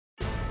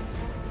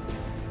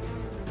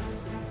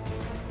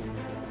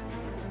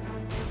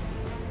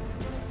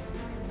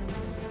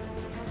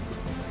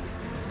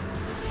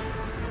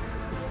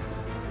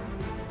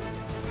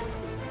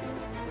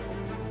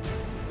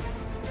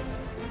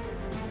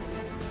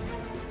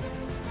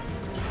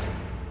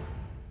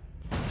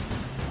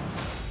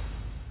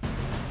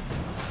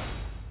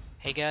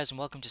Hey guys, and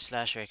welcome to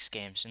 /X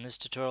Games. In this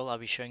tutorial I'll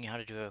be showing you how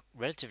to do a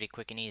relatively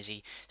quick and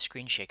easy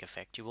screen shake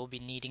effect. You will be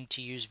needing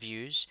to use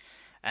views,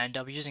 and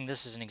I'll be using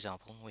this as an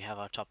example. We have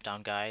our top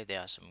down guy, there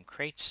are some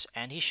crates,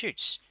 and he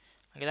shoots.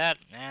 Look at that,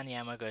 and the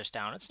ammo goes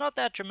down. It's not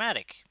that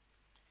dramatic.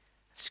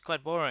 It's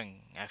quite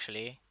boring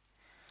actually.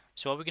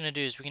 So what we're going to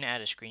do is we're going to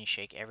add a screen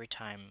shake every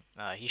time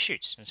he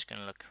shoots. And it's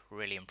going to look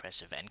really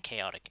impressive and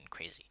chaotic and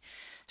crazy.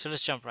 So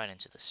let's jump right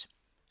into this.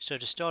 So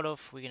to start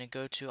off, we're going to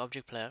go to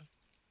Object Player,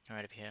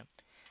 right up here.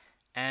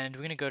 And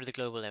we're going to go to the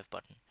global left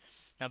button.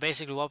 Now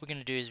basically what we're going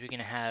to do is we're going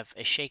to have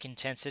a shake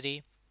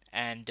intensity,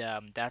 and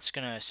that's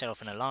going to set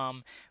off an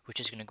alarm which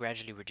is going to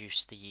gradually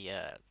reduce the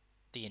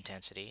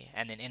intensity,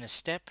 and then in a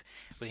step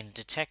we're going to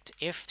detect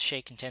if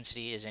shake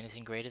intensity is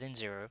anything greater than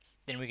 0.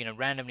 Then we're going to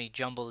randomly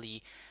jumble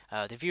the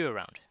view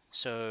around.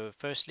 So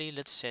firstly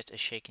let's set a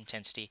shake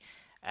intensity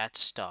at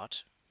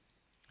start.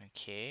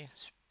 Okay,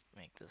 let's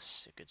make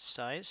this a good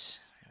size.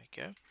 There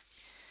we go.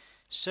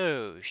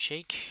 So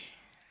shake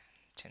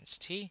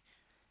intensity,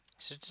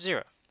 set it to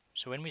 0.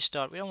 So when we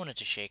start, we don't want it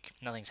to shake,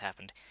 nothing's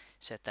happened.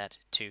 Set that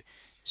to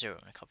 0.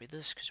 I'm going to copy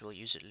this because we'll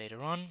use it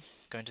later on.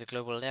 Go into the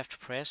global left,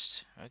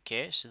 pressed.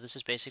 Okay, so this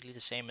is basically the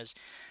same as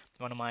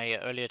one of my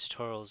earlier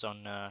tutorials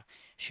on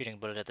shooting a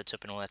bullet at the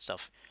tip and all that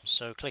stuff.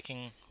 So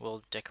clicking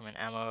will decrement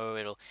ammo,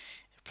 it'll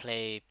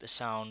play the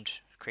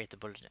sound, create the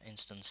bullet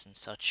instance and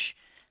such.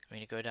 I'm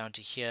going to go down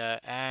to here,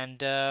 and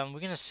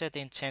we're going to set the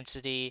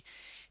intensity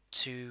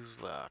to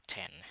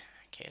 10.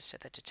 Okay,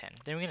 set that to 10.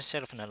 Then we're going to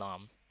set off an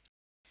alarm.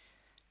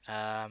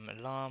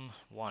 Alarm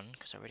 1,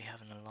 because I already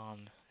have an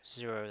alarm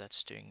 0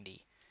 that's doing the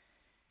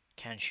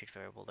can shoot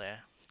variable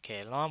there.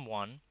 Okay, alarm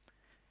 1,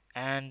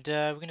 and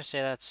we're going to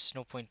say that's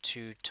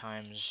 0.2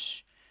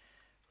 times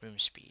room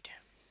speed.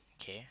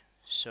 Okay,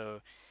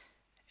 so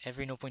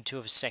every 0.2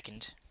 of a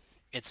second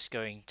it's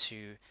going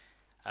to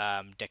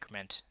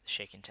decrement the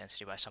shake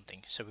intensity by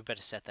something, so we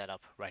better set that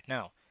up right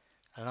now.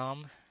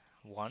 Alarm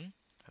 1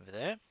 over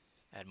there,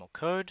 add more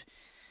code,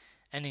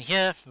 and in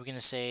here we're going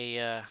to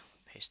say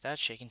paste that,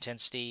 shake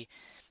intensity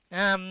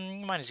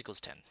minus equals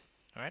 10.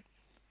 Alright,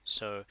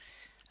 so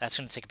that's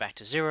going to take it back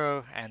to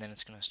 0, and then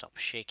it's going to stop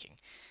shaking.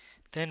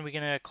 Then we're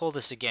going to call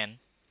this again.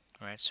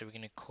 Alright, so we're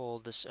going to call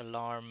this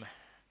alarm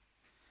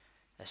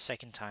a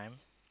second time,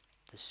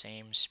 the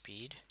same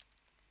speed.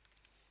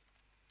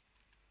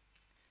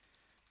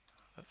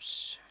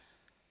 Oops.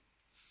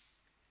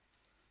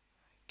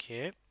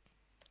 Okay.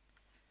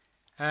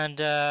 And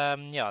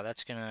yeah,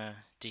 that's going to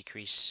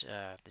decrease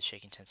the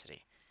shake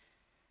intensity.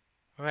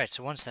 Alright,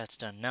 so once that's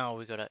done, now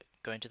we've got to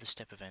go into the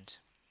step event,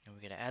 and we're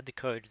going to add the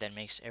code that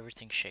makes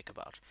everything shake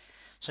about.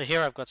 So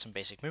here I've got some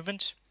basic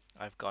movement.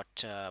 I've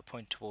got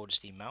point towards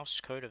the mouse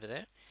code over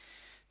there.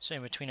 So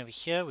in between over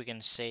here, we're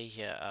going to say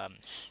here,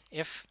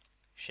 if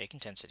shake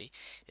intensity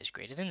is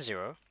greater than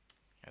 0,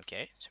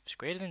 okay, so if it's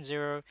greater than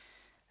 0,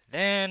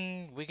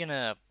 then we're going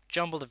to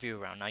jumble the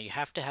view around. Now you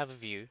have to have a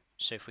view,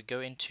 so if we go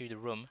into the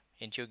room,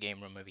 into your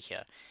game room over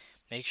here,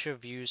 make sure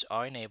views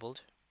are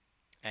enabled,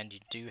 and you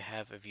do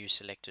have a view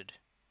selected.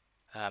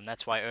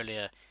 That's why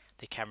earlier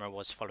the camera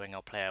was following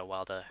our player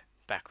while the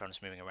background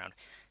is moving around.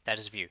 That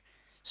is view.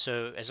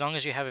 So as long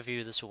as you have a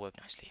view, this will work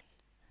nicely.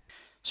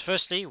 So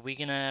firstly, we're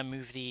going to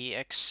move the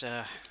x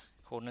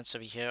coordinates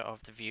over here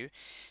of the view.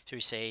 So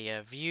we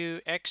say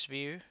view x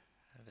view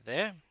over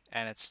there,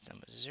 and it's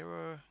number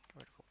 0. Get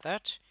rid of all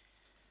that.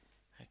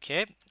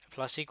 Okay,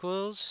 plus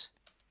equals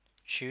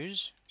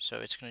choose. So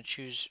it's going to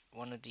choose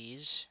one of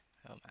these.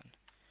 Oh man.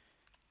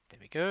 There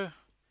we go.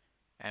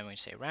 And we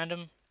say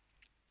random,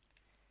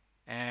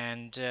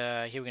 and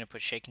here we're going to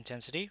put shake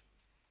intensity,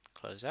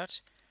 close that,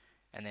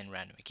 and then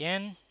random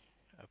again,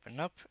 open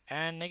up,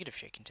 and negative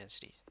shake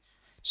intensity.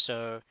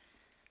 So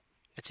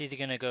it's either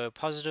going to go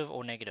positive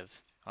or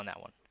negative on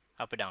that one,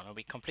 up or down. It'll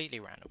be completely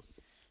random.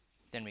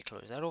 Then we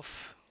close that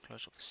off,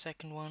 close off the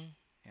second one.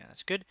 Yeah,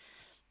 that's good.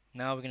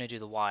 Now we're going to do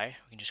the Y.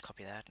 We can just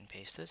copy that and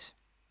paste it,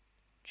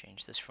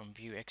 change this from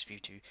view x view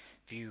to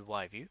view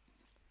y view,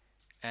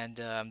 and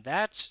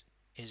that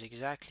is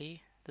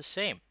exactly the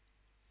same.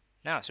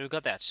 Now, so we've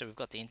got that. So we've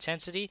got the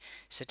intensity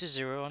set to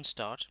 0 on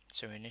start.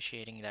 So we're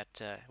initiating that,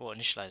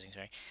 initializing,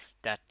 sorry,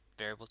 that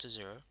variable to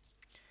 0.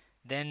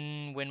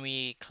 Then when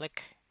we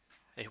click,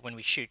 when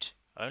we shoot,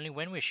 only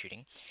when we're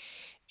shooting,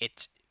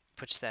 it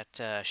puts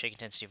that shake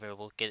intensity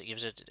variable,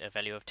 gives it a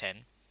value of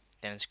 10.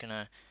 Then it's going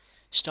to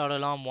start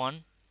alarm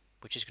 1,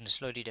 which is going to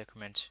slowly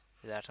decrement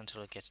that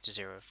until it gets to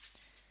 0.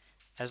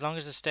 As long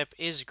as the step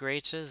is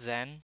greater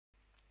than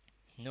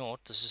 0,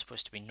 this is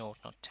supposed to be 0,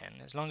 not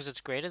 10. As long as it's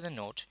greater than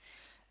 0,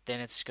 then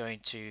it's going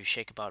to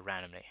shake about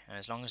randomly. And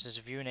as long as there's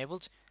a view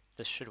enabled,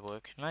 this should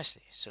work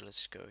nicely. So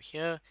let's go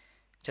here,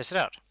 test it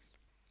out.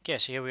 Okay,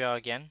 so here we are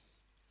again.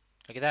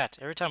 Look at that.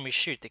 Every time we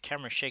shoot, the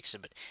camera shakes a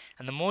bit.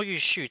 And the more you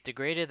shoot, the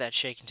greater that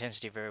shake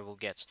intensity variable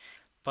gets.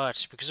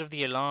 But because of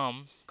the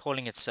alarm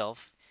calling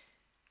itself,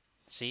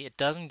 see, it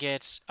doesn't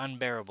get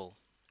unbearable.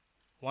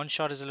 One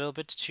shot is a little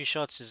bit, 2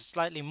 shots is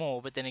slightly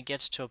more, but then it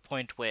gets to a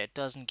point where it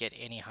doesn't get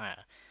any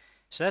higher.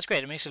 So that's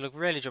great. It makes it look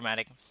really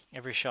dramatic.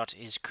 Every shot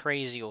is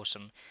crazy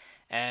awesome.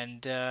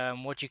 And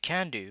what you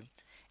can do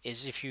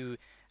is if you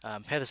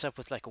pair this up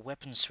with like a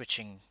weapon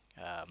switching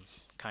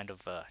kind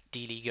of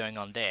dealie going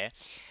on there,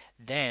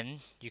 then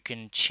you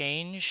can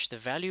change the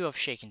value of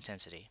shake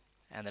intensity.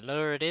 And the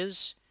lower it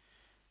is,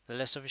 the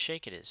less of a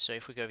shake it is. So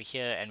if we go over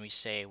here and we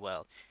say,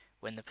 well,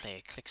 when the player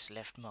clicks the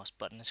left mouse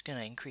button, it's going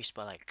to increase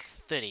by like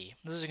 30.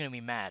 This is going to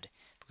be mad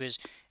because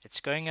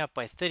it's going up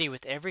by 30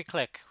 with every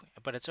click,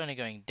 but it's only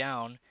going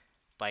down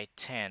by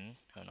 10.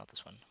 Oh, not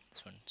this one.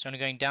 This one. It's only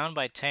going down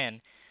by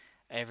 10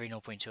 every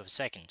 0.2 of a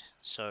second.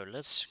 So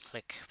let's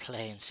click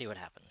play and see what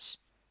happens.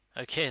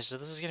 Okay, so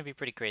this is going to be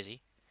pretty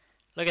crazy.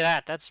 Look at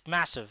that. That's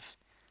massive.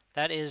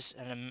 That is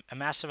a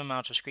massive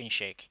amount of screen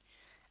shake.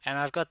 And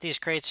I've got these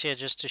crates here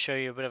just to show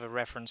you a bit of a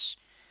reference.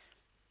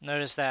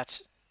 Notice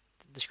that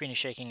the screen is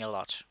shaking a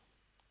lot.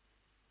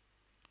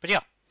 But yeah,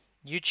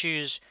 you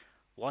choose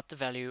what the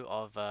value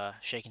of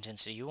shake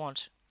intensity you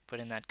want, put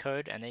in that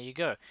code, and there you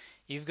go.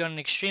 You've got an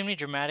extremely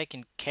dramatic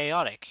and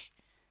chaotic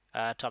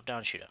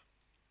top-down shooter.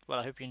 Well,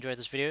 I hope you enjoyed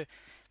this video.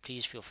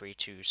 Please feel free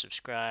to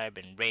subscribe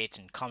and rate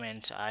and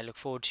comment. I look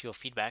forward to your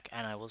feedback,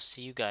 and I will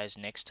see you guys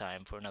next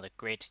time for another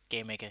great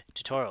GameMaker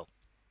tutorial.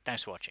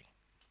 Thanks for watching.